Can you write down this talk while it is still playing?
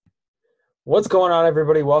What's going on,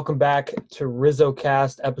 everybody? Welcome back to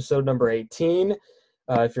RizzoCast, episode number 18.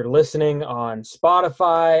 If you're listening on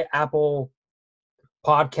Spotify, Apple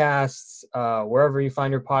Podcasts, wherever you find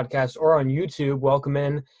your podcast, or on YouTube, welcome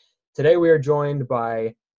in. Today we are joined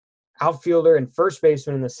by outfielder and first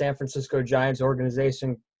baseman in the San Francisco Giants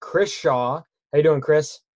organization, Chris Shaw. How you doing,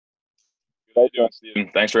 Chris? How you doing, Steven?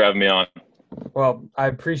 Thanks for having me on. Well, I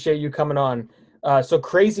appreciate you coming on. So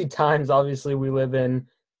crazy times, obviously, we live in.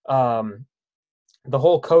 Um, the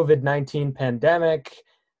whole COVID-19 pandemic.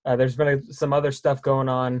 There's been some other stuff going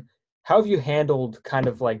on. How have you handled kind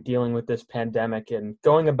of like dealing with this pandemic and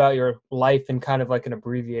going about your life in kind of like an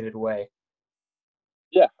abbreviated way?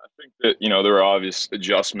 Yeah, I think that there were obvious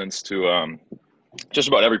adjustments to just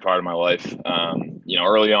about every part of my life.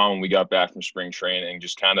 Early on when we got back from spring training,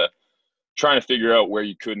 just kind of trying to figure out where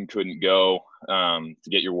you could and couldn't go to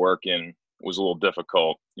get your work in was a little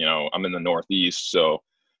difficult. I'm in the Northeast, so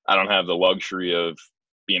I don't have the luxury of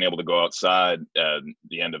being able to go outside at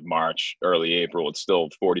the end of March, early April. It's still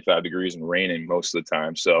 45 degrees and raining most of the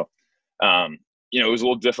time. So um, it was a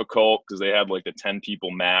little difficult because they had like the 10 people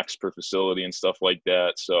max per facility and stuff like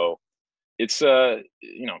that. So it's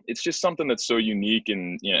just something that's so unique,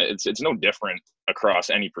 and it's no different across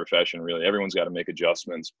any profession really. Everyone's got to make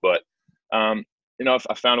adjustments, but um,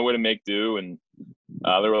 I found a way to make do, and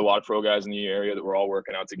there were a lot of pro guys in the area that were all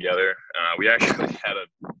working out together. We actually had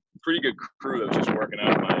a pretty good crew that was just working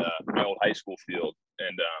out my old high school field,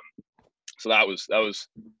 and so that was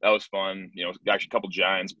fun. Actually, a couple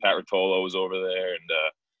Giants. Pat Rotolo was over there, and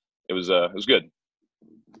it was good.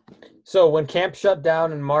 So when camp shut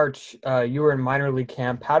down in March, you were in minor league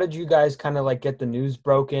camp. How did you guys kind of like get the news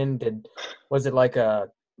broken? Was it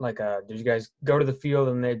did you guys go to the field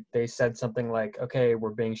and they said something like, okay, we're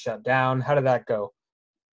being shut down? How did that go?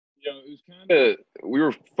 It was kind of we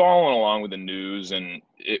were following along with the news, and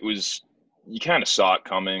it was you kind of saw it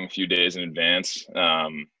coming a few days in advance.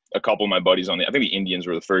 A couple of my buddies I think the Indians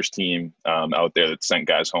were the first team out there that sent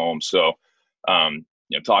guys home. So,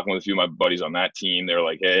 talking with a few of my buddies on that team, they're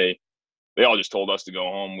like, "Hey, they all just told us to go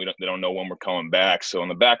home. They don't know when we're coming back." So in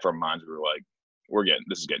the back of our minds, we were like,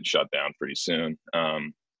 this is getting shut down pretty soon.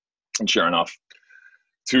 And sure enough,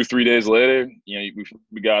 2 3 days later,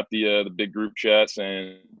 we got the big group chat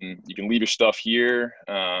saying you can leave your stuff here,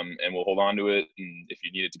 and we'll hold on to it. And if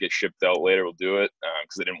you need it to get shipped out later, we'll do it,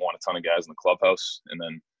 because they didn't want a ton of guys in the clubhouse. And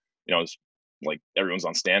then, it's like everyone's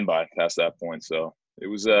on standby past that point. So it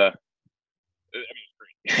was I mean,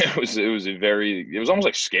 it was almost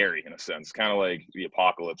like scary in a sense, kind of like the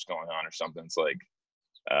apocalypse going on or something. It's like,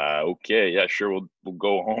 okay, yeah, sure, we'll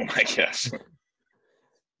go home, I guess.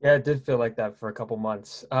 Yeah, it did feel like that for a couple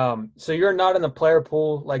months. So you're not in the player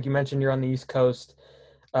pool, like you mentioned. You're on the East Coast.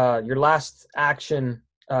 Your last action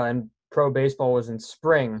in pro baseball was in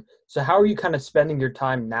spring. So how are you kind of spending your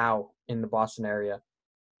time now in the Boston area?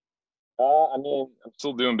 I mean, I'm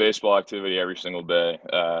still doing baseball activity every single day.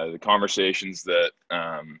 The conversations that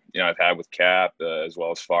I've had with Cap, as well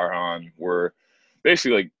as Farhan, were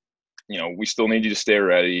basically like, we still need you to stay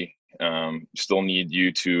ready. Still need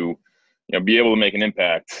you to, be able to make an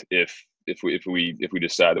impact if we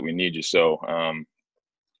decide that we need you. So,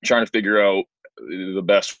 trying to figure out the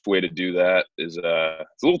best way to do that is it's a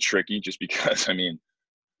little tricky, just because I mean,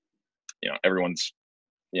 everyone's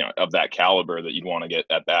of that caliber that you'd want to get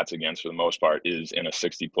at bats against for the most part is in a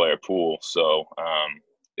 60 player pool. So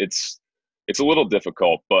it's it's a little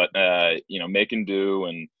difficult, but making do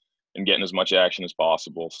and getting as much action as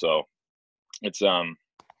possible. So it's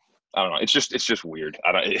I don't know. It's just weird.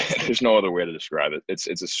 I don't. There's no other way to describe it. It's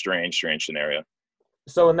a strange scenario.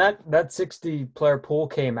 So when that 60 player pool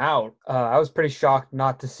came out, I was pretty shocked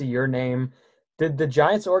not to see your name. Did the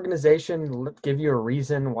Giants organization give you a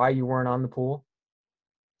reason why you weren't on the pool?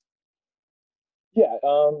 Yeah.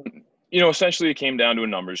 Essentially it came down to a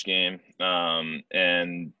numbers game.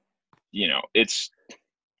 And it's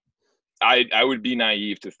I would be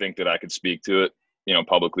naive to think that I could speak to it,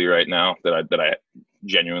 publicly right now, that I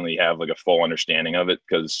genuinely have like a full understanding of it,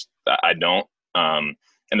 because I don't. And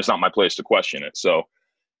it's not my place to question it. So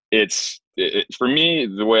for me,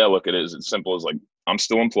 the way I look at it is as simple as like, I'm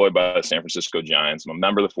still employed by the San Francisco Giants. I'm a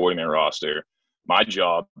member of the 40-man roster. My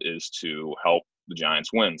job is to help the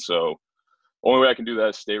Giants win. So only way I can do that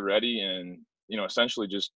is stay ready, and essentially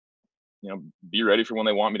just be ready for when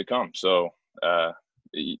they want me to come. So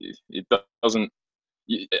it doesn't.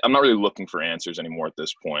 I'm not really looking for answers anymore at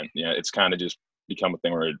this point. It's kind of just become a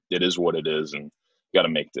thing where it is what it is, and you got to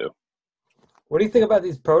make do. What do you think about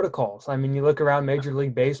these protocols? I mean, you look around Major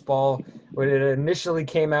League Baseball when it initially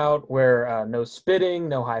came out, where no spitting,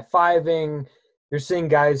 no high fiving. you're seeing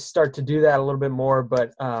guys start to do that a little bit more.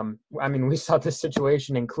 But I mean, we saw this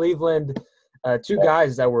situation in Cleveland. Two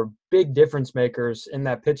guys that were big difference makers in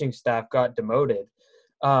that pitching staff got demoted.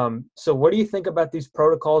 So what do you think about these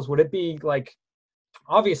protocols? Would it be like,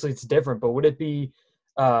 obviously it's different, but would it be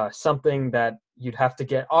something that you'd have to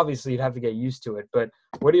get used to it? But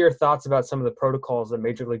what are your thoughts about some of the protocols that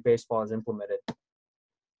Major League Baseball has implemented?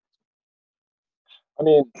 I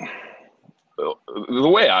mean, the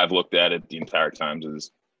way I've looked at it the entire time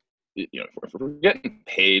is, if we're getting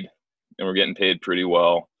paid and we're getting paid pretty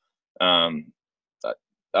well, I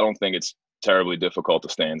don't think it's terribly difficult to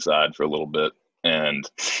stay inside for a little bit and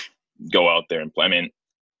go out there and play. I mean,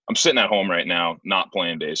 I'm sitting at home right now, not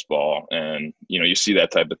playing baseball, and you see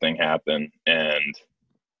that type of thing happen, and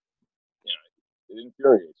it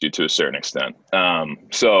infuriates you to a certain extent.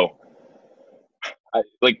 So,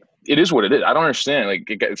 it is what it is. I don't understand.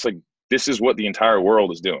 It's like this is what the entire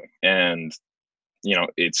world is doing, and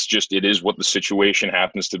it is what the situation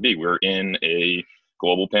happens to be. We're in a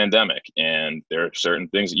global pandemic, and there are certain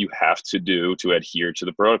things that you have to do to adhere to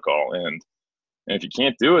the protocol, and if you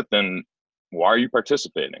can't do it, then why are you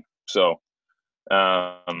participating? So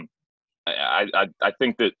I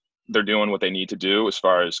think that they're doing what they need to do as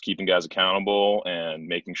far as keeping guys accountable and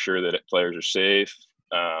making sure that players are safe.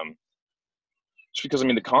 Just because, I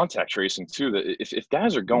mean, the contact tracing too, that if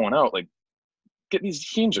guys are going out, these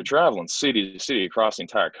teams are traveling city to city across the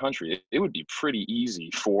entire country, it would be pretty easy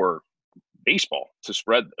for baseball to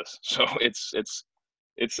spread this. So it's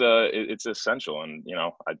essential, and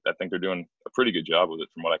I think they're doing a pretty good job with it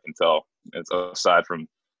from what I can tell. It's aside from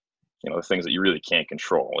the things that you really can't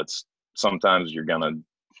control. It's sometimes you're gonna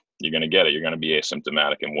get it. You're gonna be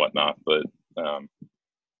asymptomatic and whatnot. But again,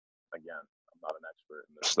 I'm not an expert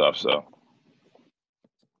in this stuff, so.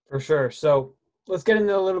 For sure. So let's get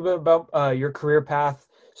into a little bit about your career path.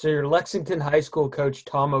 So your Lexington High School coach,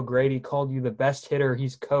 Tom O'Grady, called you the best hitter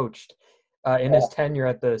he's coached in his tenure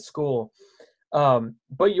at the school.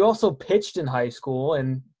 But you also pitched in high school,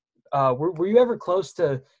 and were you ever close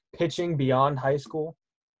to pitching beyond high school?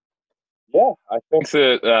 Yeah, I think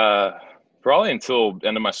that probably until the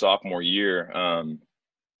end of my sophomore year,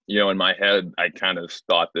 in my head, I kind of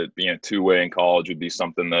thought that being a two-way in college would be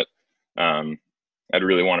something that I'd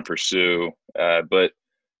really want to pursue. But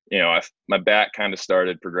my bat kind of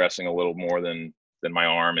started progressing a little more than my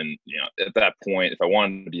arm, and at that point, if I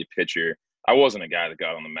wanted to be a pitcher, I wasn't a guy that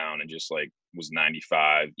got on the mound and just was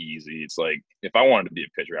 95 easy. It's like if I wanted to be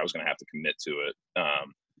a pitcher, I was going to have to commit to it.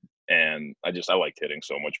 And I liked hitting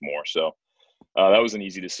so much more. So that was an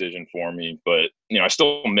easy decision for me. But I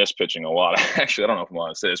still miss pitching a lot. Actually, I don't know if I'm allowed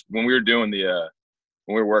to say this. When we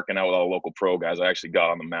were working out with all the local pro guys, I actually got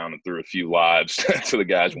on the mound and threw a few lives to the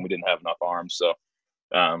guys when we didn't have enough arms. So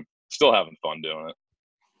still having fun doing it.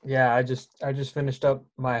 Yeah, I just finished up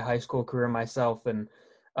my high school career myself, and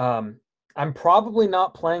I'm probably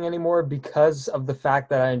not playing anymore because of the fact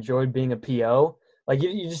that I enjoyed being a PO.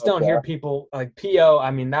 You just don't hear people like PO.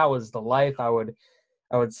 I mean, that was the life. I would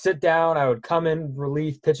sit down, I would come in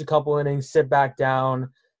relief, pitch a couple innings, sit back down,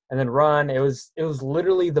 and then run. It was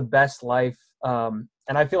literally the best life. And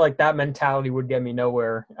I feel like that mentality would get me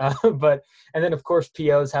nowhere. And then of course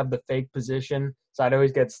POs have the fake position, so I'd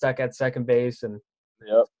always get stuck at second base. And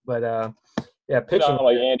yep. But yeah, pitching.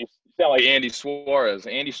 Sound like Andy Suarez.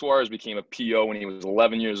 Andy Suarez became a PO when he was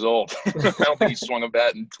 11 years old. I don't think he swung a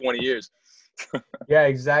bat in 20 years. Yeah,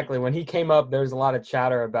 exactly. When he came up, there was a lot of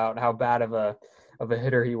chatter about how bad of a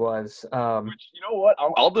hitter he was. Which, you know what?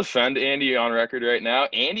 I'll defend Andy on record right now.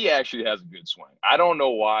 Andy actually has a good swing. I don't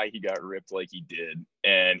know why he got ripped like he did,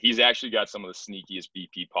 and he's actually got some of the sneakiest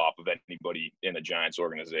BP pop of anybody in the Giants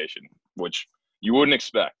organization, which you wouldn't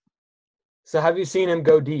expect. So have you seen him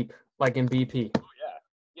go deep, like in BP? Oh,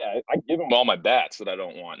 yeah. I give him all my bats that I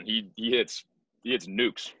don't want, and he hits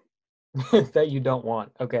nukes. That you don't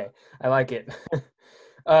want. Okay, I like it.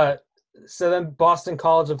 So then Boston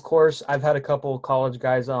College, of course, I've had a couple college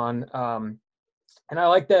guys on, and I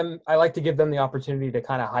like them. I like to give them the opportunity to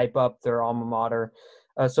kind of hype up their alma mater.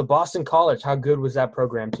 So Boston College, how good was that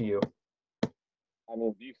program to you? I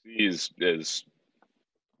mean, BC is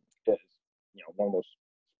one of those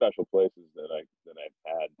special places that I've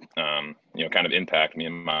had, kind of impact me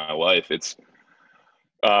in my life. It's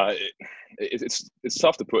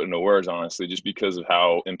tough to put into words, honestly, just because of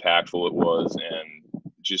how impactful it was, and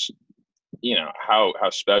just how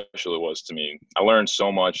special it was to me. I learned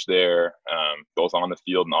so much there, both on the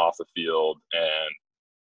field and off the field, and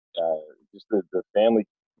just the family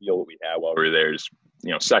feel that we had while we were there is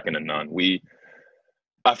second to none.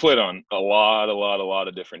 I played on a lot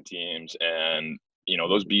of different teams, and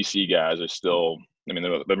those BC guys are still. I mean,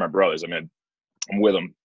 they're my brothers. I mean, I'm with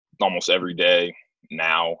them almost every day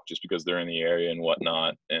now, just because they're in the area and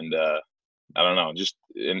whatnot. And I don't know, just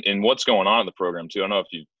in what's going on in the program too. I don't know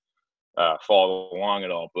if you follow along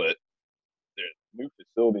at all, but the new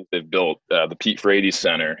facilities they've built, the Pete Frates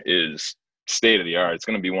Center, is state of the art. It's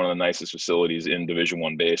going to be one of the nicest facilities in Division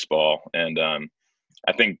I baseball, and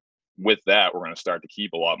I think with that we're going to start to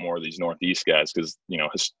keep a lot more of these Northeast guys, because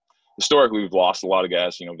historically we've lost a lot of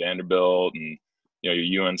guys. Vanderbilt and your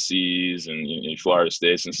UNCs and your Florida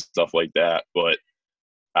States and stuff like that. But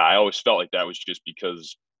I always felt like that was just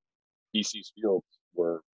because BC's fields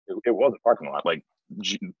it was a parking lot. Like,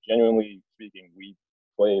 genuinely speaking, we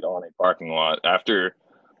played on a parking lot. After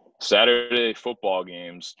Saturday football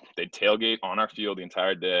games, they'd tailgate on our field the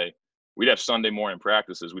entire day. We'd have Sunday morning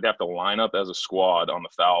practices. We'd have to line up as a squad on the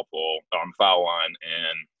foul line,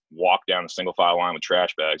 and walk down a single file line with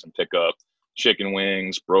trash bags and pick up chicken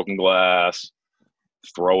wings, broken glass,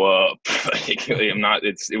 throw up.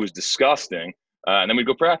 It was disgusting. And then we'd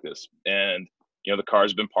go practice, and the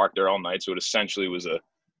cars have been parked there all night, so it essentially was a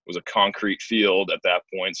concrete field at that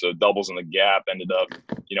point. So doubles in the gap ended up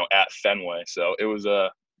at Fenway. So it was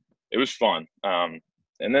fun.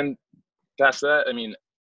 And then past that,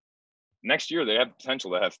 next year they have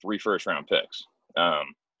potential to have 3 first-round picks.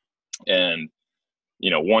 And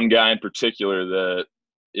one guy in particular that,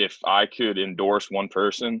 if I could endorse one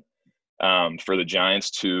person for the Giants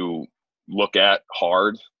to look at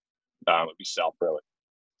hard, would be Sal Frelick.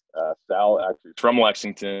 Sal actually from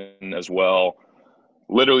Lexington as well.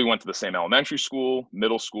 Literally went to the same elementary school,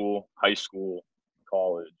 middle school, high school,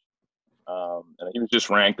 college. And he was just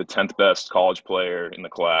ranked the 10th best college player in the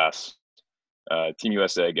class. Team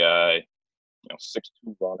USA guy,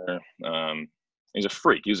 6'2" runner. He's a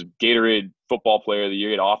freak. He was a Gatorade Football Player of the Year.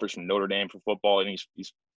 He had offers from Notre Dame for football, and he's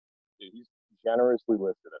generously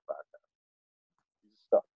listed at 5'10". He's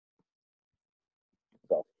stuff.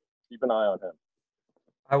 So keep an eye on him.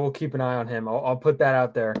 I will keep an eye on him. I'll put that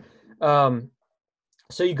out there.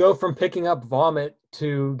 So you go from picking up vomit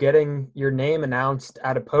to getting your name announced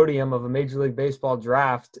at a podium of a Major League Baseball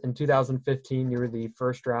draft in 2015. You were the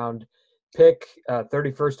first-round pick,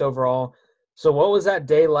 31st overall. So what was that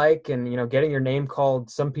day like? And, getting your name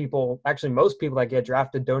called, most people that get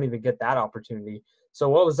drafted don't even get that opportunity. So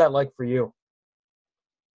what was that like for you?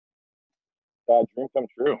 Dream come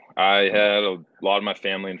true. I had a lot of my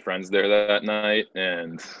family and friends there that night,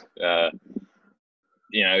 and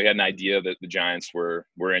we had an idea that the Giants were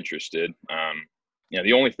interested.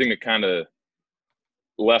 The only thing that kind of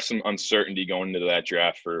left some uncertainty going into that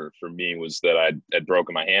draft for me was that I'd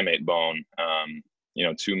broken my hamate bone,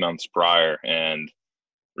 2 months prior, and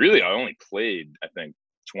really I only played, I think,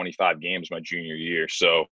 25 games my junior year.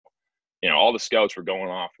 So all the scouts were going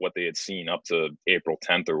off what they had seen up to April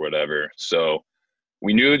 10th or whatever. So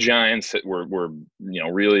we knew the Giants were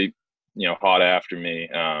really, hot after me.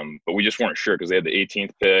 But we just weren't sure, because they had the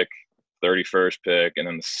 18th pick, 31st pick, and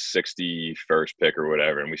then the 61st pick or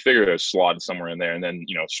whatever. And we figured it was slotted somewhere in there. And then,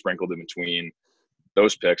 sprinkled in between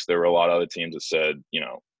those picks, there were a lot of other teams that said,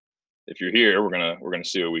 if you're here, we're gonna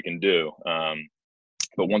see what we can do.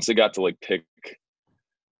 But once they got to pick,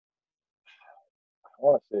 I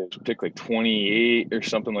want to say pick 28 or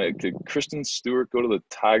something. Did Kristen Stewart go to the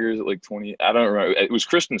Tigers at 20? I don't remember. It was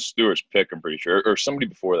Kristen Stewart's pick, I'm pretty sure, or somebody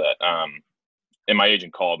before that. And my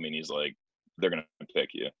agent called me and he's like, "They're gonna pick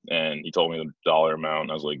you," and he told me the dollar amount.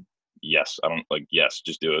 And I was like, "Yes, yes,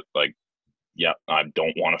 just do it." Yeah, I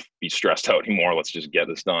don't want to be stressed out anymore. Let's just get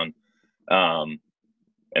this done.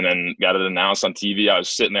 And then got it announced on TV. I was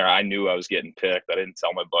sitting there. I knew I was getting picked. I didn't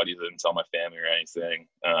tell my buddies. I didn't tell my family or anything.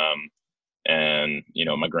 And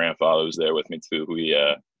my grandfather was there with me too.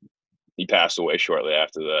 He passed away shortly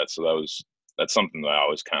after that. So that's something that I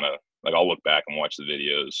always kind of I'll look back and watch the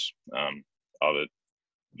videos of it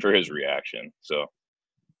for his reaction. So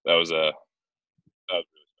that was really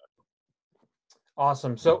special.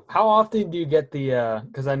 Awesome. So how often do you get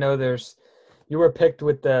because I know you were picked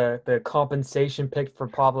with the compensation pick for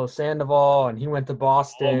Pablo Sandoval, and he went to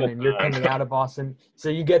Boston, and you're coming out of Boston. So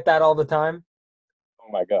you get that all the time?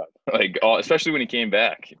 Oh my God. Especially when he came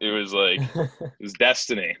back, it was it was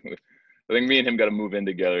destiny. I think me and him got to move in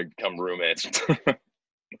together, become roommates.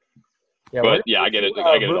 Yeah, but yeah, I get it.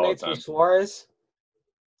 I get it all the time. With Suarez?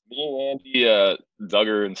 Me and Andy,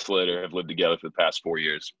 Duggar, and Slater have lived together for the past 4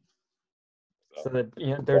 years. So that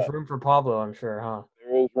there's room for Pablo, I'm sure, huh?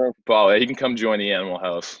 There is room for Pablo. He can come join the Animal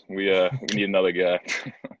House. We need another guy.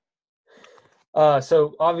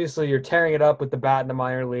 So obviously you're tearing it up with the bat in the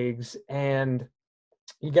minor leagues, and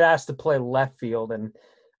you get asked to play left field. And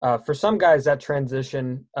for some guys, that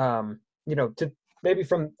transition, to maybe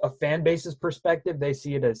from a fan base's perspective, they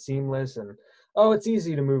see it as seamless. And oh, it's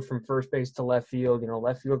easy to move from first base to left field.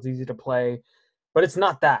 Left field's easy to play, but it's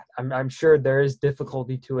not that. I'm sure there is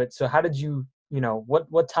difficulty to it. So how did you,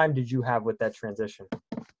 what time did you have with that transition?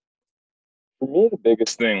 For me, the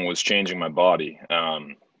biggest thing was changing my body.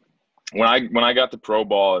 When I got to pro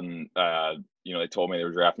ball and they told me they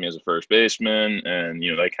were drafting me as a first baseman, and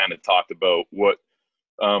they kind of talked about what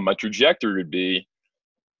my trajectory would be.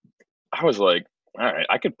 I was like, all right,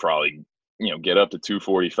 I could probably get up to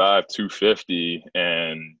 245, 250,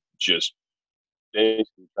 and just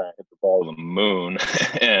basically try and hit the ball to the moon,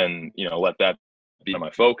 and let that be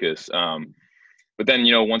my focus. But then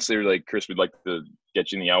once they were like, Chris, we'd like to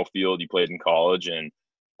get you in the outfield. You played in college, and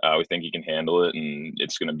we think you can handle it, and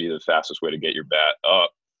it's going to be the fastest way to get your bat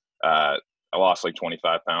up. I lost like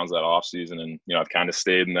 25 pounds that off season, and I've kind of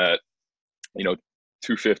stayed in that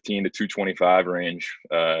 215 to 225 range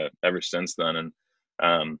ever since then, and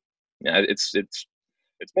it's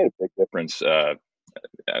made a big difference.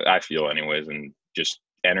 I feel, anyways, and just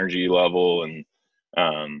energy level and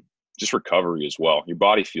just recovery as well. Your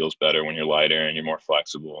body feels better when you're lighter and you're more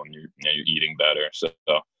flexible and you're eating better. So,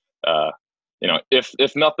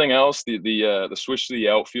 if nothing else, the switch to the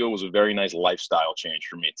outfield was a very nice lifestyle change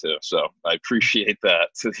for me too. So I appreciate that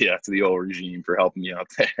to the old regime for helping me out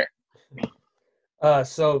there.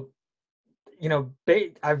 So,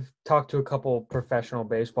 I've talked to a couple professional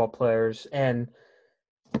baseball players, and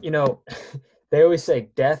they always say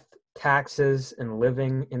death, taxes, and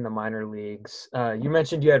living in the minor leagues. You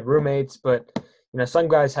mentioned you had roommates, but some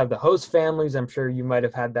guys have the host families. I'm sure you might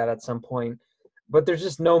have had that at some point. But there's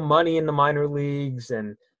just no money in the minor leagues,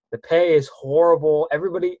 and the pay is horrible.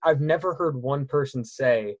 I've never heard one person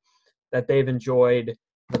say that they've enjoyed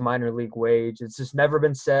the minor league wage. It's just never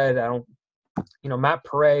been said. Matt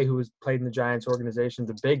Paray, who has played in the Giants organization,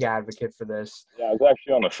 is a big advocate for this. Yeah, I was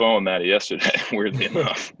actually on the phone with Matty yesterday, weirdly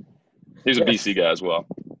enough. He's a BC guy as well.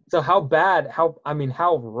 So how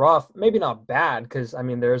rough, maybe not bad, because,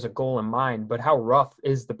 there's a goal in mind, but how rough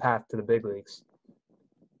is the path to the big leagues?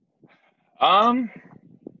 The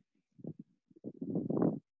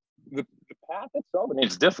path itself,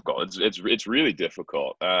 it's difficult. It's really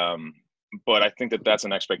difficult. But I think that's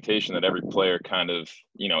an expectation that every player kind of,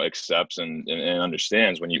 accepts and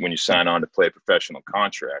understands when you sign on to play a professional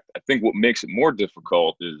contract. I think what makes it more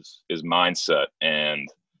difficult is mindset and,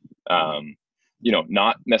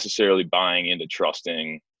 not necessarily buying into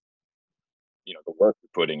trusting, the work you're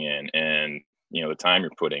putting in and, the time you're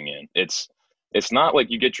putting in. It's not like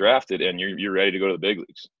you get drafted and you're ready to go to the big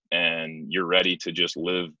leagues and you're ready to just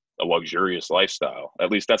live a luxurious lifestyle.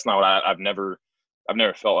 At least that's not what I've never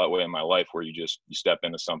felt that way in my life, where you step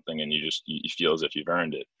into something and you feel as if you've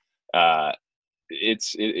earned it.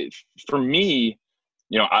 It's for me,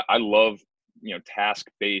 I love,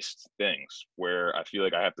 task-based things where I feel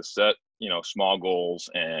like I have to set, small goals,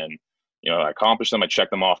 and, I accomplish them. I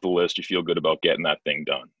check them off the list. You feel good about getting that thing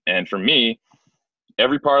done. And for me,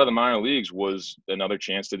 every part of the minor leagues was another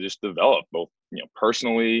chance to just develop both,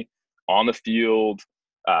 personally, on the field,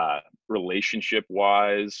 relationship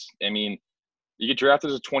wise. You get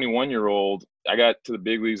drafted as a 21-year-old. I got to the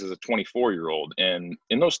big leagues as a 24-year-old. And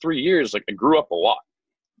in those 3 years, I grew up a lot,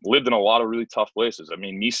 lived in a lot of really tough places.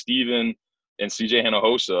 Me, Steven, and CJ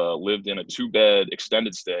Hinojosa lived in a 2-bed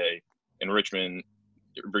extended stay in Richmond,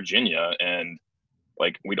 Virginia. And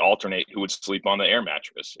we'd alternate who would sleep on the air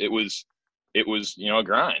mattress. It was, a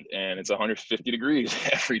grind, and it's 150 degrees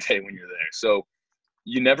every day when you're there. So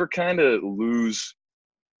you never kind of lose,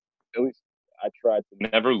 at least I tried to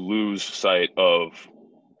never lose sight of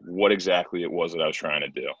what exactly it was that I was trying to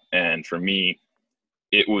do. And for me,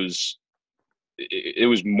 it was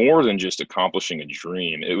more than just accomplishing a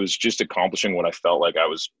dream. It was just accomplishing what I felt like I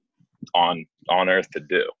was on earth to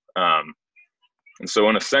do. And so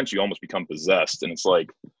in a sense, you almost become possessed, and it's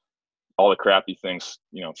like all the crappy things,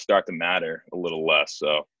 start to matter a little less.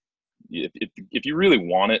 So if you really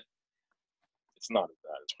want it, it's not as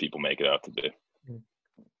bad as people make it out to be.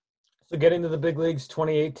 So getting to the big leagues,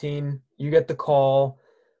 2018, you get the call.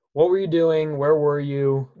 What were you doing? Where were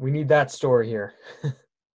you? We need that story here.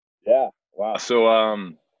 Yeah. Wow. So I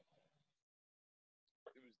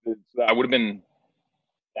would have been,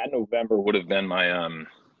 that November would have been my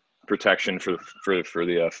protection for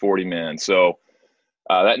the 40 man. So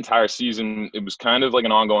that entire season, it was kind of like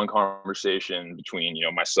an ongoing conversation between,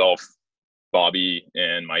 myself, Bobby,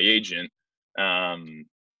 and my agent,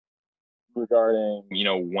 regarding,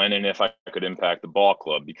 when and if I could impact the ball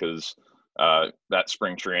club, because that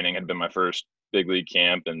spring training had been my first big league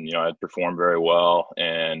camp, and, I'd performed very well.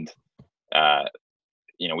 And,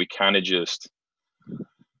 we kind of just,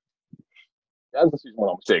 as the season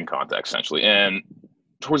went on, we stayed in contact essentially. And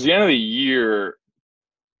towards the end of the year,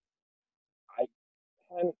 I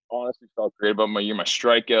hadn't honestly felt great about my year. My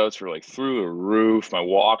strikeouts were like through the roof. My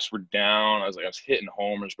walks were down. I was hitting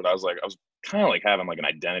homers, but I was kind of like having like an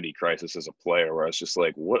identity crisis as a player, where I was just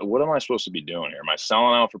like, what am I supposed to be doing here? Am I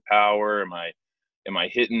selling out for power? Am I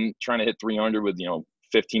trying to hit 300 with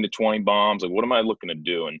 15 to 20 bombs? Like, what am I looking to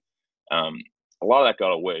do? And a lot of that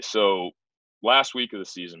got away. So last week of the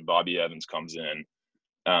season, Bobby Evans comes in,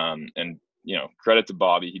 and credit to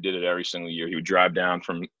Bobby, he did it every single year. He would drive down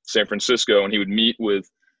from San Francisco and he would meet with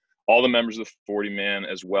all the members of the 40 man,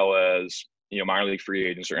 as well as minor league free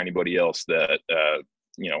agents or anybody else that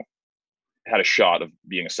had a shot of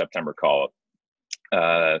being a September call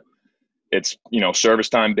up. It's service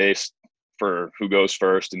time based for who goes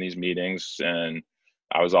first in these meetings, and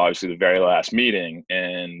I was obviously the very last meeting.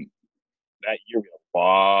 And that year we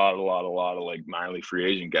had a lot of like minor league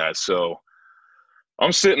free agent guys. So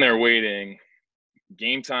I'm sitting there waiting.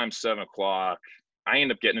 Game time 7:00. I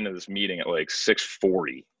end up getting into this meeting at like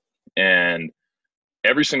 6:40, and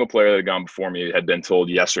every single player that had gone before me had been told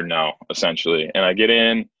yes or no, essentially. And I get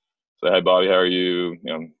in, say, "Hi, Bobby, how are you?"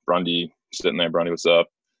 Brundy sitting there. Brundy, what's up?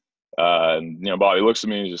 And Bobby looks at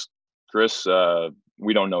me and just, "Chris,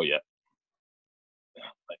 we don't know yet."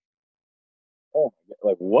 Like, oh my God,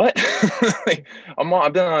 like what? Like,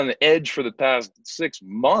 I've been on the edge for the past 6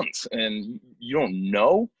 months, and you don't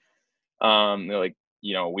know. They're like,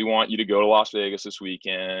 we want you to go to Las Vegas this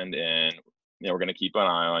weekend, and we're going to keep an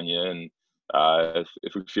eye on you. And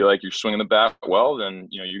if we feel like you're swinging the bat well, then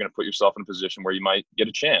you're going to put yourself in a position where you might get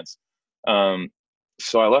a chance.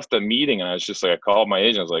 So I left the meeting, and I was just like, I called my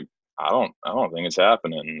agent. I was like, I don't think it's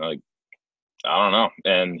happening. Like, I don't know.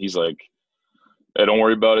 And he's like, "Hey, don't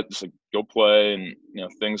worry about it. Just like go play, and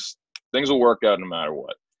things will work out no matter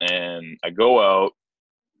what." And I go out,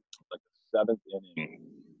 like the 7th inning,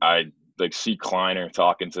 I like see Kleiner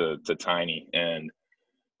talking to Tiny, and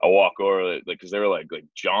I walk over, like, because they were like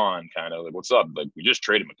John, kind of like, "What's up? Like, we just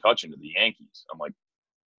traded McCutchen to the Yankees." I'm like,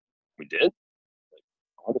 "We did?" Like,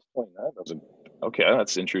 August 29th. I was like, "Okay,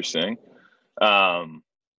 that's interesting."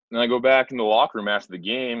 Then I go back in the locker room after the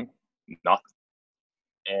game, nothing.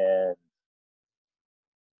 And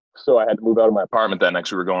so I had to move out of my apartment that night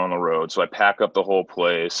because we were going on the road. So I pack up the whole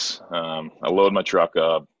place. I load my truck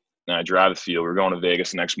up, and I drive the field. We were going to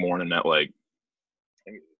Vegas the next morning at like,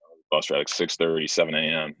 I think the bus ride, like 6:30, 7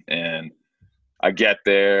 a.m. And I get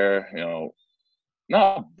there,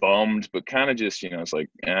 not bummed, but kind of just, it's like,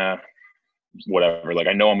 whatever. Like,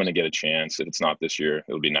 I know I'm going to get a chance. If it's not this year,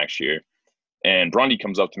 it'll be next year. And Brundy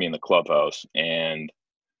comes up to me in the clubhouse, and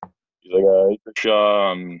he's like, "Hey,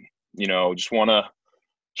 Shaw, just want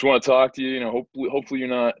to talk to you. Hopefully you're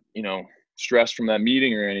not, stressed from that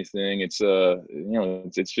meeting or anything. It's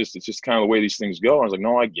it's just kind of the way these things go." I was like,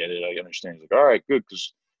 "No, I get it. I understand." He's like, "All right, good,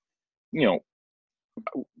 because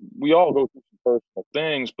we all go through some personal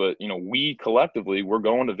things, but we collectively, we're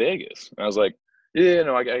going to Vegas." And I was like, "Yeah,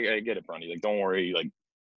 no, I get it, Brundy. Like, don't worry. Like,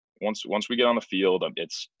 once we get on the field, I'm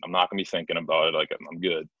not gonna be thinking about it. Like, I'm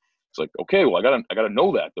good." It's like, "Okay, well, I gotta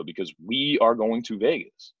know that though, because we are going to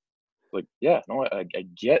Vegas." Like, yeah, no, I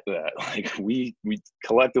get that. Like, we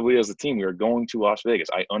collectively as a team, we are going to Las Vegas.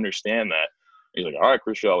 I understand that. He's like, "All right,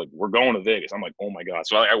 Chris Shaw, like, we're going to Vegas." I'm like, "Oh my God."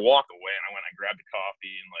 So I walk away, and I grabbed a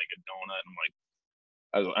coffee and like a donut, and like,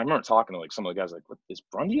 I remember talking to like some of the guys, like, "What, is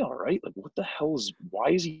Brundy all right? Like, what the hell why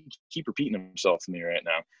is he keep repeating himself to me right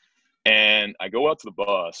now?" And I go out to the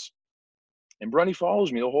bus, and Brundy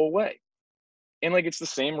follows me the whole way. And like, it's the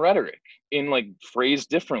same rhetoric in like phrased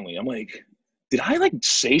differently. I'm like, did I like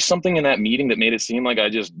say something in that meeting that made it seem like I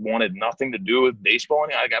just wanted nothing to do with baseball?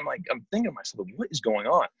 And I'm thinking to myself, what is going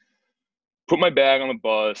on? Put my bag on the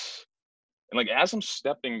bus, and like as I'm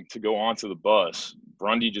stepping to go onto the bus,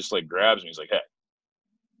 Brundy just like grabs me. He's like, "Hey,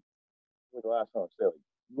 like the last time I said, like,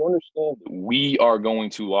 you understand that we are going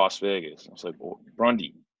to Las Vegas?" I was like, "Well,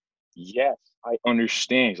 Brundy, yes, I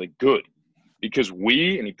understand." He's like, "Good, because and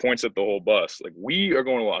he points at the whole bus, like, we are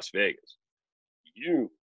going to Las Vegas.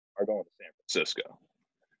 You are going to San Francisco."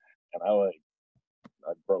 And I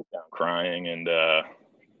broke down crying, and I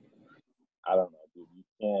don't know, dude.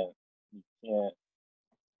 You can't.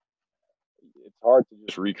 It's hard to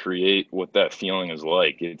just recreate what that feeling is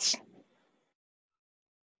like. It's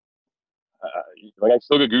like I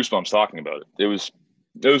still get goosebumps talking about it. It was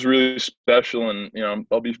really special, and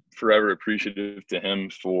I'll be forever appreciative to him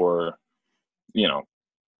for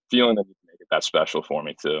feeling that he can make it that special for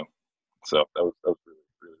me too. So that was really,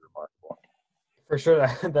 really remarkable. For sure,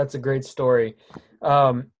 that's a great story.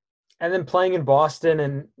 And then playing in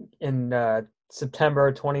Boston in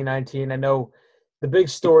September 2019, I know the big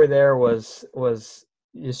story there was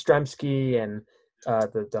Yastrzemski and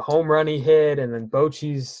the home run he hit, and then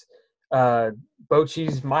Bochy's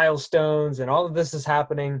milestones, and all of this is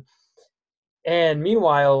happening. And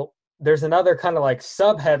meanwhile, there's another kind of like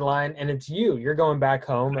sub headline, and it's you. You're going back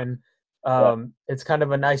home, and it's kind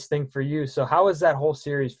of a nice thing for you. So how is that whole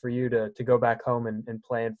series for you to go back home and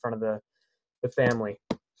play in front of the family?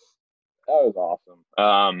 That was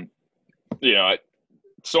awesome.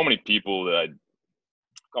 So many people that I'd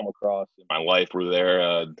come across in my life were there,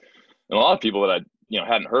 and a lot of people that I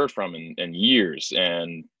hadn't heard from in years,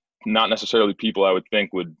 and not necessarily people I would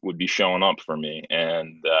think would be showing up for me.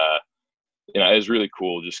 And it was really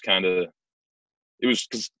cool. Just kind of, it was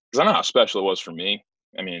because I know how special it was for me.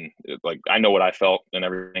 I mean, I know what I felt and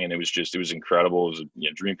everything, and it was incredible. It was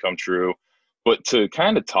a dream come true. But to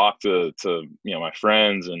kind of talk to my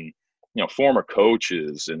friends and former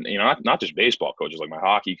coaches, and not just baseball coaches, like my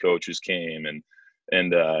hockey coaches came, and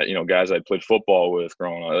guys I played football with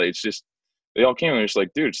growing up. It's just, they all came and they're just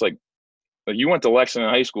like, dude, it's like you went to Lexington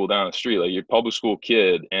High School down the street, like you're a public school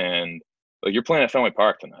kid, and like you're playing at Fenway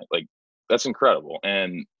Park tonight. Like, that's incredible.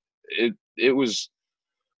 And it was,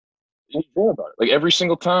 you dream about it. Like every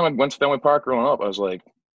single time I went to Fenway Park growing up, I was like,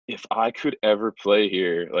 if I could ever play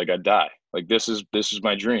here, like I'd die. Like this is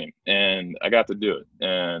my dream, and I got to do it.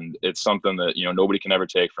 And it's something that nobody can ever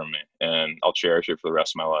take from me, and I'll cherish it for the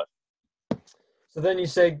rest of my life. So then you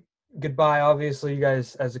say goodbye. Obviously, you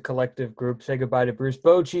guys as a collective group say goodbye to Bruce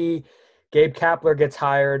Bochy. Gabe Kapler gets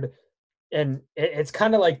hired, and it's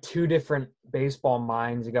kind of like two different baseball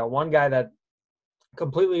minds. You got one guy that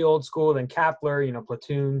completely old school, then Kapler,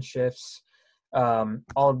 platoon shifts, all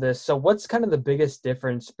of this. So what's kind of the biggest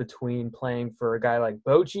difference between playing for a guy like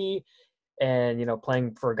Bochy and,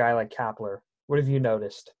 playing for a guy like Kapler? What have you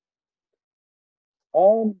noticed?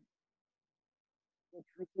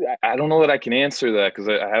 I don't know that I can answer that, because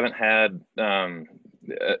I haven't had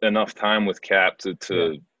enough time with Cap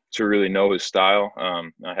to really know his style.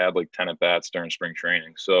 I had like 10 at bats during spring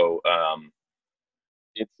training. So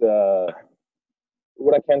it's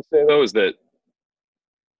what I can say though is that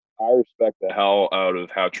I respect the hell out of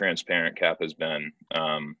how transparent Cap has been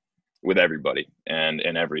with everybody and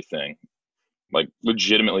everything. Like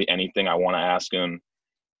legitimately anything I want to ask him,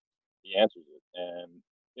 he answers it.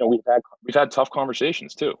 And we've had tough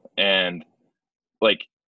conversations too. And like,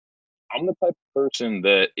 I'm the type of person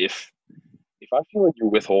that if I feel like you're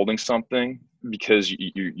withholding something because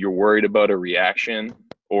you're worried about a reaction,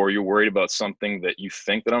 or you're worried about something that you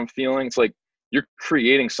think that I'm feeling, it's like you're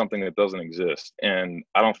creating something that doesn't exist. And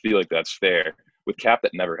I don't feel like that's fair. With Cap,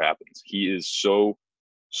 that never happens. He is so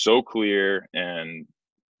clear and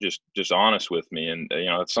just honest with me. And,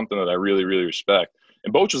 it's something that I really, really respect.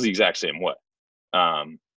 And Boch was the exact same way.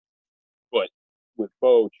 But with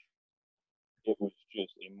Boch, it was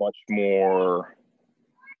just a much more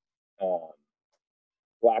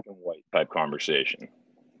black and white type conversation.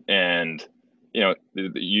 And,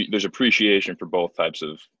 there's appreciation for both types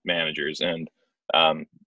of managers. And I'm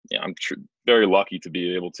very lucky to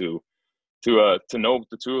be able to know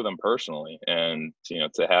the two of them personally, and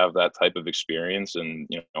to have that type of experience. And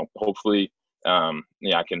hopefully I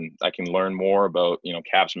can learn more about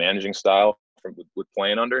Cap's managing style with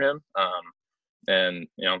playing under him. And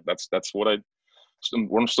that's what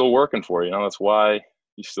I'm still working for. That's why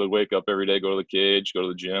you still wake up every day, go to the cage, go to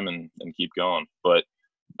the gym, and keep going. But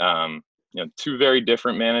two very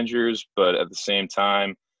different managers, but at the same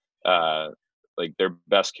time, like their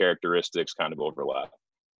best characteristics kind of overlap.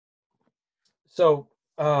 So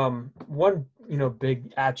one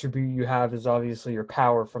big attribute you have is obviously your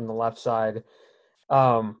power from the left side,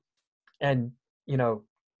 and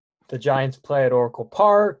the Giants play at Oracle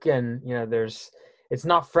Park, and it's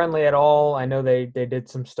not friendly at all. I know they did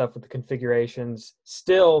some stuff with the configurations.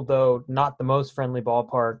 Still, though, not the most friendly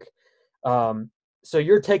ballpark. So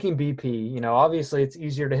you're taking BP. Obviously it's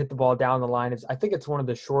easier to hit the ball down the line. I think it's one of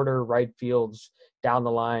the shorter right fields down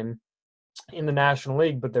the line in the National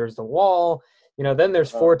League, but there's the wall. Then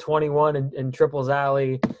there's 421 in Triples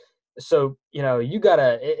Alley. So,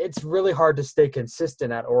 it's really hard to stay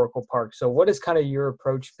consistent at Oracle Park. So what has kind of your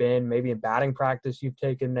approach been, maybe in batting practice you've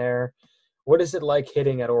taken there? What is it like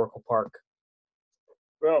hitting at Oracle Park?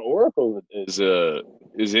 Well, Oracle is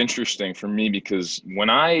interesting for me because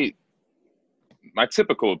my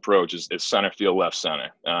typical approach is center field, left center.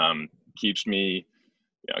 Keeps me,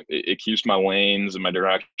 it keeps my lanes and my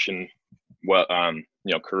direction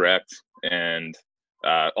correct, and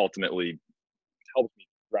ultimately helps me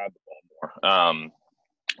grab the ball more.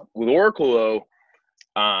 With Oracle though,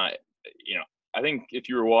 I think if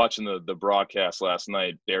you were watching the broadcast last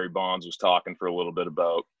night, Barry Bonds was talking for a little bit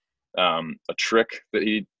about a trick that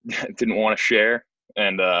he didn't want to share,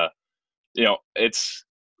 and it's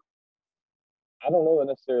I don't know that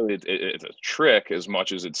necessarily it's a trick as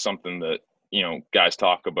much as it's something that guys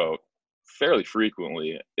talk about fairly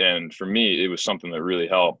frequently. And for me, it was something that really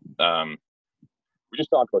helped. We just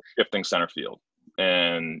talked about shifting center field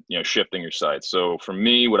and shifting your sights. So for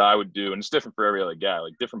me, what I would do, and it's different for every other guy,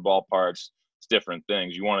 like different ball parts, it's different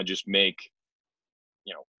things. You want to just make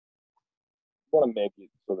you know want to make it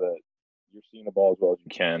so that you're seeing the ball as well as you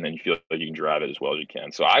can, and you feel like you can drive it as well as you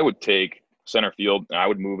can. So I would take center field and I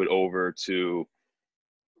would move it over to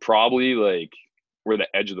probably like where the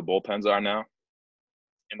edge of the bullpens are now,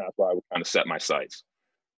 and that's where I would kind of set my sights.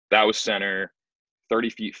 That was center. 30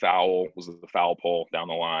 feet foul was the foul pole down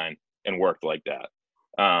the line, and worked like that.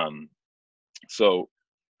 So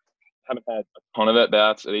haven't had a ton of at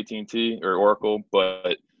bats at AT&T or Oracle,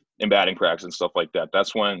 but in batting practice and stuff like that,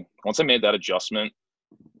 that's when once I made that adjustment,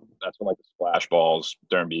 that's when like the splash balls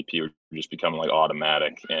during BP were just becoming like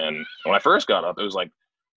automatic. And when I first got up, it was like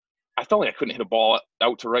I felt like I couldn't hit a ball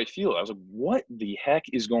out to right field. I was like, "What the heck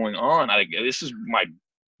is going on? This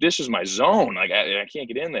is my zone. Like I can't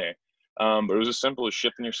get in there." But it was as simple as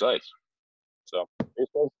shifting your sights. So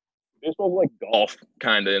baseball's like golf,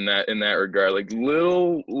 kind of in that regard. Like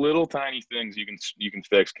little tiny things you can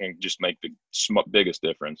fix can just make the biggest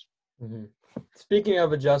difference. Mm-hmm. Speaking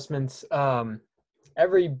of adjustments,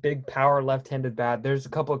 every big power left-handed bat, there's a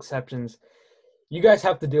couple exceptions. You guys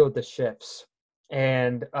have to deal with the shifts,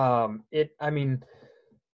 and a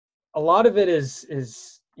lot of it is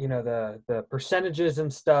the percentages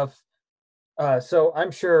and stuff. So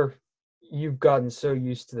I'm sure you've gotten so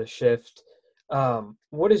used to the shift.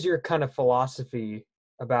 What is your kind of philosophy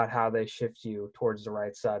about how they shift you towards the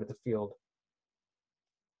right side of the field?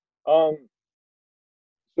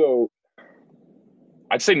 So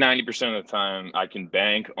I'd say 90% of the time I can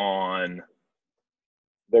bank on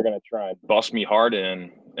they're going to try and bust me hard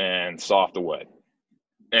in and soft away.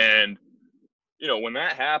 And, when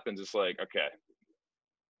that happens, it's like, okay,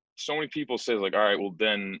 so many people say like, all right, well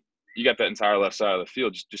then you got that entire left side of the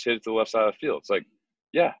field. Just hit it to the left side of the field. It's like,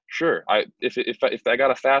 yeah, sure. If I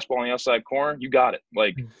got a fastball on the outside corner, you got it.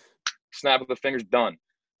 Like snap of the fingers, done.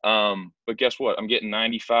 But guess what? I'm getting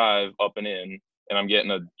 95 up and in, and I'm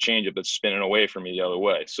getting a changeup that's spinning away from me the other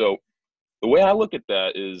way. So the way I look at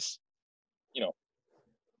that is,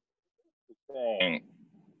 saying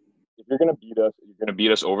if you're going to beat us, you're going to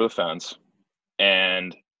beat us over the fence,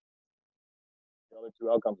 and the other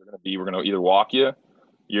two outcomes are going to be we're going to either walk you,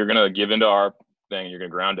 you're going to give into our thing, you're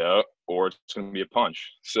going to ground out, or it's going to be a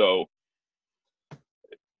punch. So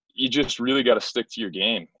you just really got to stick to your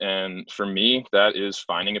game. And for me, that is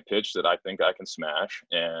finding a pitch that I think I can smash.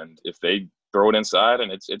 And if they throw it inside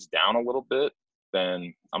and it's down a little bit,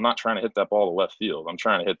 then I'm not trying to hit that ball to left field. I'm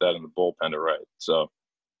trying to hit that in the bullpen to right. So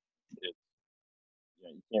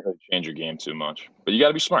you can't really change your game too much. But you got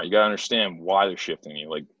to be smart. You got to understand why they're shifting you.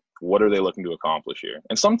 Like, what are they looking to accomplish here?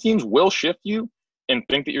 And some teams will shift you and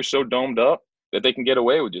think that you're so domed up that they can get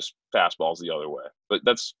away with just fastballs the other way. But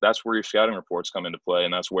that's where your scouting reports come into play,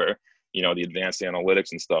 and that's where the advanced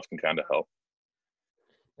analytics and stuff can kind of help.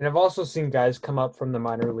 And I've also seen guys come up from the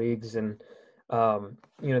minor leagues, and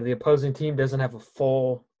the opposing team doesn't have a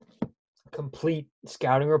full, complete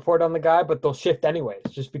scouting report on the guy, but they'll shift anyways,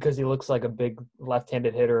 just because he looks like a big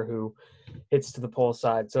left-handed hitter who hits to the pull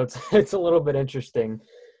side. So it's a little bit interesting.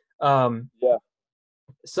 Yeah.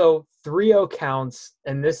 So 3-0 counts,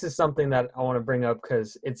 and this is something that I want to bring up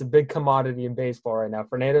because it's a big commodity in baseball right now.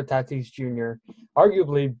 Fernando Tatis Jr.,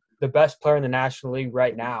 arguably the best player in the National League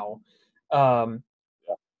right now,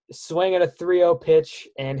 swing at a 3-0 pitch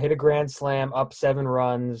and hit a grand slam, up 7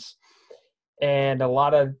 runs. And a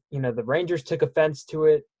lot of, the Rangers took offense to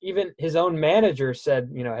it. Even his own manager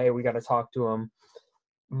said, hey, we got to talk to him.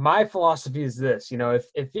 My philosophy is this,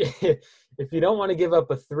 if you don't want to give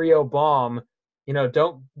up a 3-0 bomb,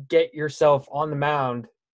 don't get yourself on the mound.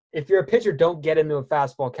 If you're a pitcher, don't get into a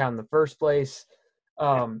fastball count in the first place.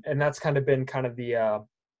 And that's kind of been the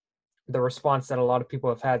response that a lot of people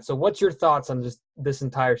have had. So what's your thoughts on just this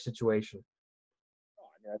entire situation?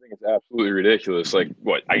 I think it's absolutely ridiculous. Like,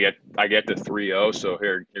 what I get the 3-0. So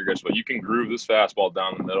here goes. Well, you can groove this fastball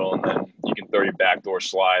down the middle, and then you can throw your backdoor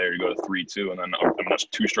slider. You go to 3-2, and then that's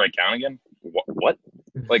 2-strike count again. What?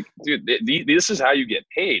 Like, dude, this is how you get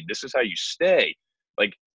paid. This is how you stay.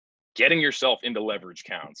 Like, getting yourself into leverage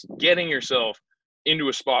counts, getting yourself into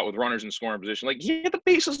a spot with runners in scoring position. Like, you get the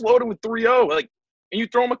bases loaded with 3-0, like, and you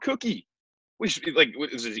throw him a cookie. Like,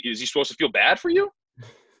 is he supposed to feel bad for you?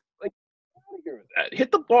 Like,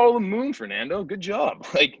 hit the ball to the moon, Fernando. Good job.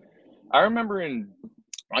 Like, I remember when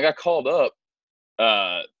I got called up,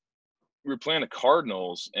 we were playing the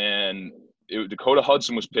Cardinals, and Dakota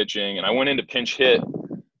Hudson was pitching, and I went in to pinch hit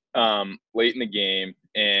late in the game,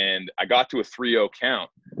 and I got to a 3-0 count.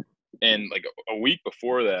 And like a week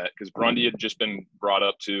before that, because Grundy had just been brought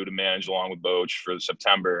up to manage along with Boch for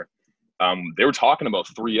September, they were talking about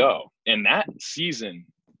 3-0. And that season,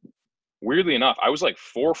 weirdly enough, I was like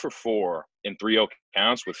 4 for 4 in 3-0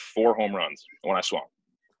 counts with 4 home runs when I swung.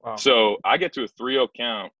 Wow. So I get to a 3-0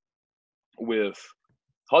 count with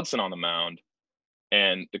Hudson on the mound,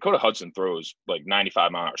 and Dakota Hudson throws like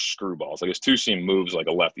 95-mile-an-hour screwballs. Like his two-seam moves like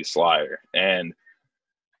a lefty slider, and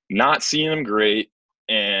not seeing him great.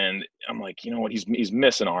 And I'm like, you know what? He's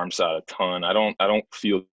missing arm side a ton. I don't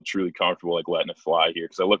feel truly comfortable like letting it fly here,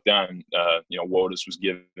 because I looked down, Wotus was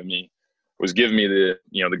giving me the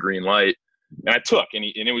the green light, and I took, and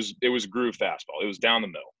it was a groove fastball. It was down the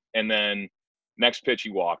middle, and then next pitch he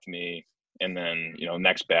walked me, and then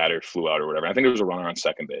next batter flew out or whatever. I think there was a runner on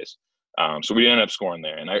second base, so we ended up scoring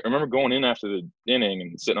there. And I remember going in after the inning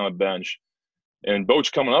and sitting on the bench, and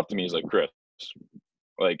Boch coming up to me, he's like, Chris,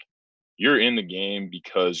 like, you're in the game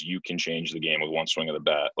because you can change the game with one swing of the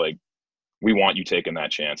bat. Like, we want you taking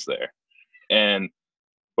that chance there. And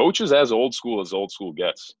Boch is as old school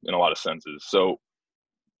gets in a lot of senses. So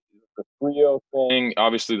the 3-0 thing,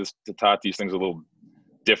 obviously the Tatis thing's a little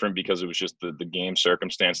different because it was just the game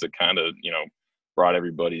circumstance that kind of, brought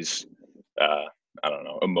everybody's,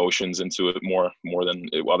 emotions into it more than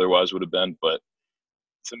it otherwise would have been. But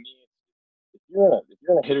to me, if you're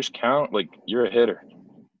in a hitter's count, like, you're a hitter.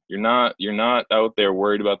 You're not out there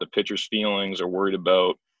worried about the pitcher's feelings or worried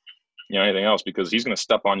about anything else, because he's going to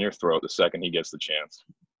step on your throat the second he gets the chance.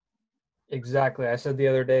 Exactly. I said the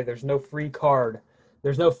other day, there's no free card.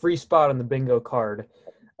 There's no free spot on the bingo card.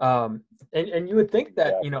 And you would think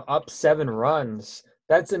that, up 7 runs,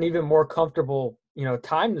 that's an even more comfortable,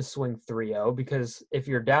 time to swing 3-0, because if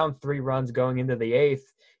you're down 3 runs going into the 8th,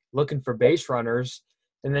 looking for base runners,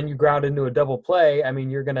 and then you ground into a double play, I mean,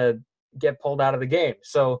 you're going to get pulled out of the game.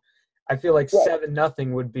 So I feel like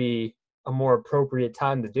 7-0 would be a more appropriate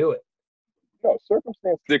time to do it. No,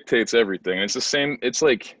 circumstance dictates everything. It's the same. It's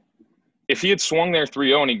like if he had swung there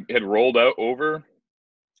 3-0 and he had rolled out over,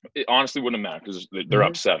 it honestly wouldn't matter because they're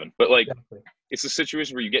up 7. But like, it's a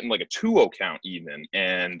situation where you get in like a 2-0 count even,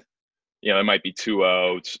 and it might be 2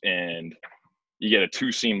 outs, and you get a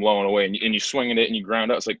 2-seam low and away, and you swing it and you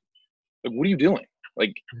ground out. It's like what are you doing?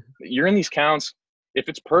 Like, you're in these counts. If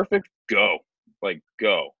it's perfect, go.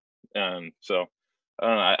 So I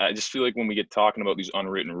don't know. I just feel like when we get talking about these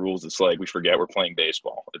unwritten rules, it's like we forget we're playing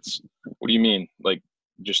baseball. It's, what do you mean? Like,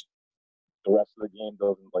 just the rest of the game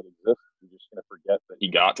doesn't exist. You're just gonna forget that he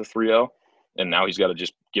got to 3-0, and now he's got to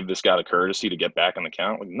just give this guy the courtesy to get back on the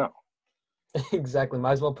count. Like, no. Exactly.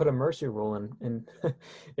 Might as well put a mercy rule in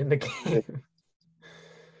the game.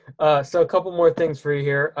 So a couple more things for you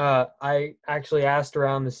here. I actually asked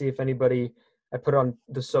around to see if anybody. I put on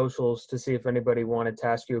the socials to see if anybody wanted to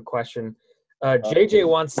ask you a question. JJ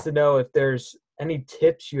wants to know if there's any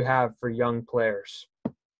tips you have for young players.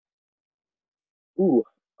 Ooh,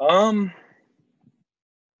 talking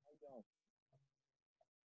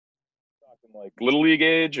like little league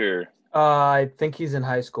age, or? I think he's in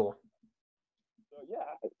high school. So,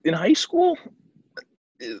 yeah, in high school,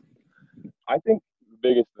 I think the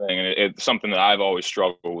biggest thing, and it's something that I've always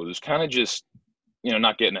struggled with, is kind of just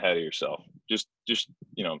not getting ahead of yourself. Just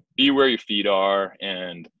be where your feet are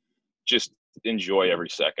and just enjoy every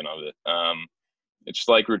second of it. It's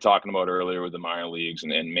like we were talking about earlier with the minor leagues,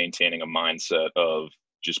 and maintaining a mindset of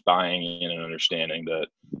just buying in and understanding that,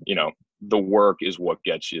 the work is what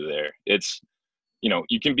gets you there. It's,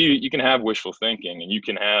 you can have wishful thinking, and you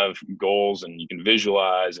can have goals, and you can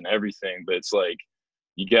visualize and everything, but it's like,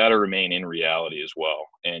 you got to remain in reality as well.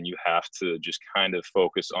 And you have to just kind of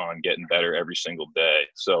focus on getting better every single day.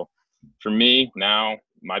 So for me now,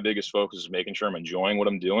 my biggest focus is making sure I'm enjoying what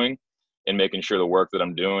I'm doing, and making sure the work that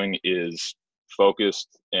I'm doing is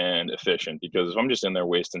focused and efficient. Because if I'm just in there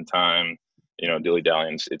wasting time,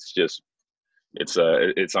 dilly-dallying, it's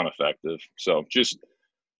ineffective. So just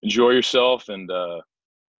enjoy yourself, and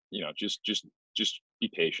just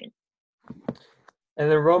be patient. And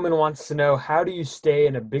then Roman wants to know, how do you stay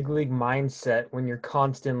in a big league mindset when you're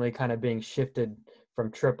constantly kind of being shifted from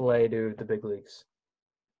AAA to the big leagues?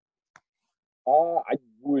 I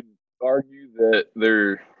would argue that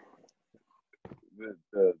the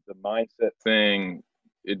mindset thing,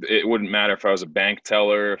 it wouldn't matter if I was a bank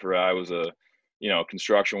teller, if I was a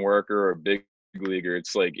construction worker or a big leaguer.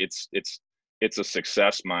 It's like it's a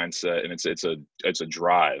success mindset, and it's a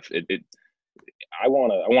drive. I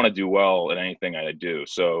want to do well at anything I do.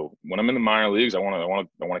 So when I'm in the minor leagues, I want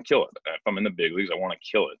to kill it. If I'm in the big leagues, I want to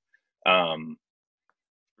kill it.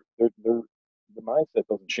 the mindset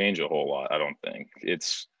doesn't change a whole lot. I don't think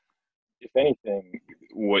it's, if anything,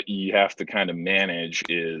 what you have to kind of manage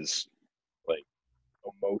is like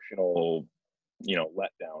emotional,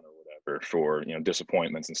 letdown or whatever for,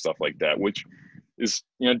 disappointments and stuff like that, which is,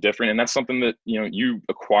 different. And that's something that, you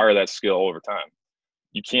acquire that skill over time.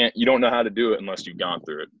 You don't know how to do it unless you've gone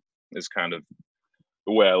through it, is kind of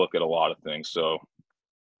the way I look at a lot of things. So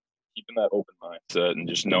keeping that open mindset and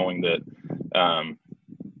just knowing that,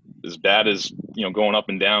 as bad as, going up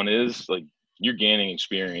and down is, like, you're gaining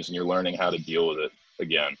experience and you're learning how to deal with it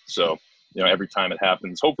again. So, every time it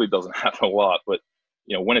happens, hopefully it doesn't happen a lot, but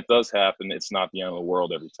when it does happen, it's not the end of the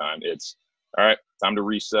world every time. It's all right, time to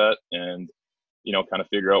reset and, kind of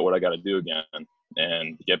figure out what I got to do again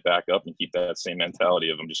and get back up and keep that same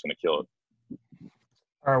mentality of I'm just going to kill it.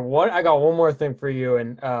 All right, I got one more thing for you,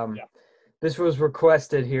 and Yeah. this was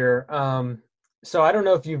requested here. So I don't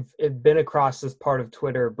know if you've been across this part of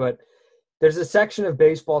Twitter, but there's a section of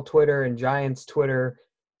baseball Twitter and Giants Twitter,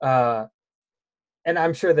 and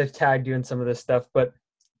I'm sure they've tagged you in some of this stuff, but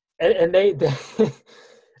and they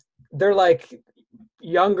they're like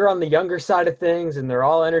younger on the younger side of things, and they're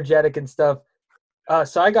all energetic and stuff.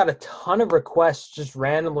 So I got a ton of requests just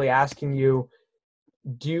randomly asking you,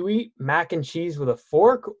 do you eat mac and cheese with a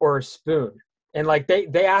fork or a spoon? And like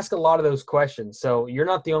they ask a lot of those questions. So you're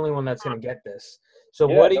not the only one that's going to get this. So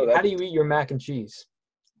Yeah, how do you eat your mac and cheese?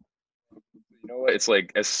 you know what? It's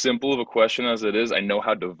like as simple of a question as it is. I know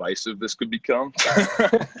how divisive this could become,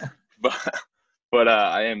 but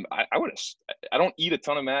I don't eat a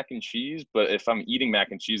ton of mac and cheese, but if I'm eating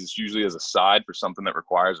mac and cheese, it's usually as a side for something that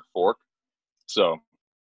requires a fork. So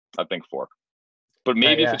I think fork. But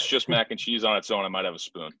maybe if Yeah. it's just mac and cheese on its own, I might have a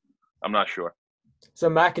spoon. I'm not sure. So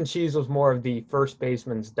mac and cheese was more of the first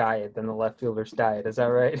baseman's diet than the left fielder's diet. Is that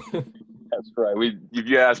right? That's right. If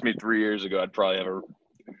you asked me 3 years ago, I'd probably have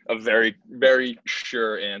a very, very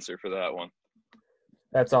sure answer for that one.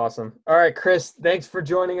 That's awesome. All right, Chris, thanks for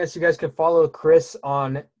joining us. You guys can follow Chris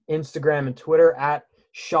on Instagram and Twitter at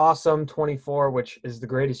Shawsome24, which is the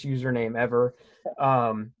greatest username ever.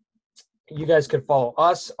 You guys can follow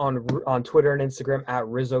us on Twitter and Instagram at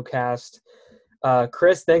RizzoCast.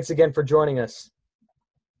 Chris, thanks again for joining us.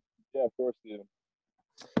 Yeah, of course, Steven.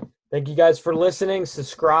 Thank you guys for listening.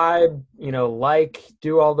 Subscribe, like,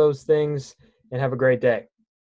 do all those things, and have a great day.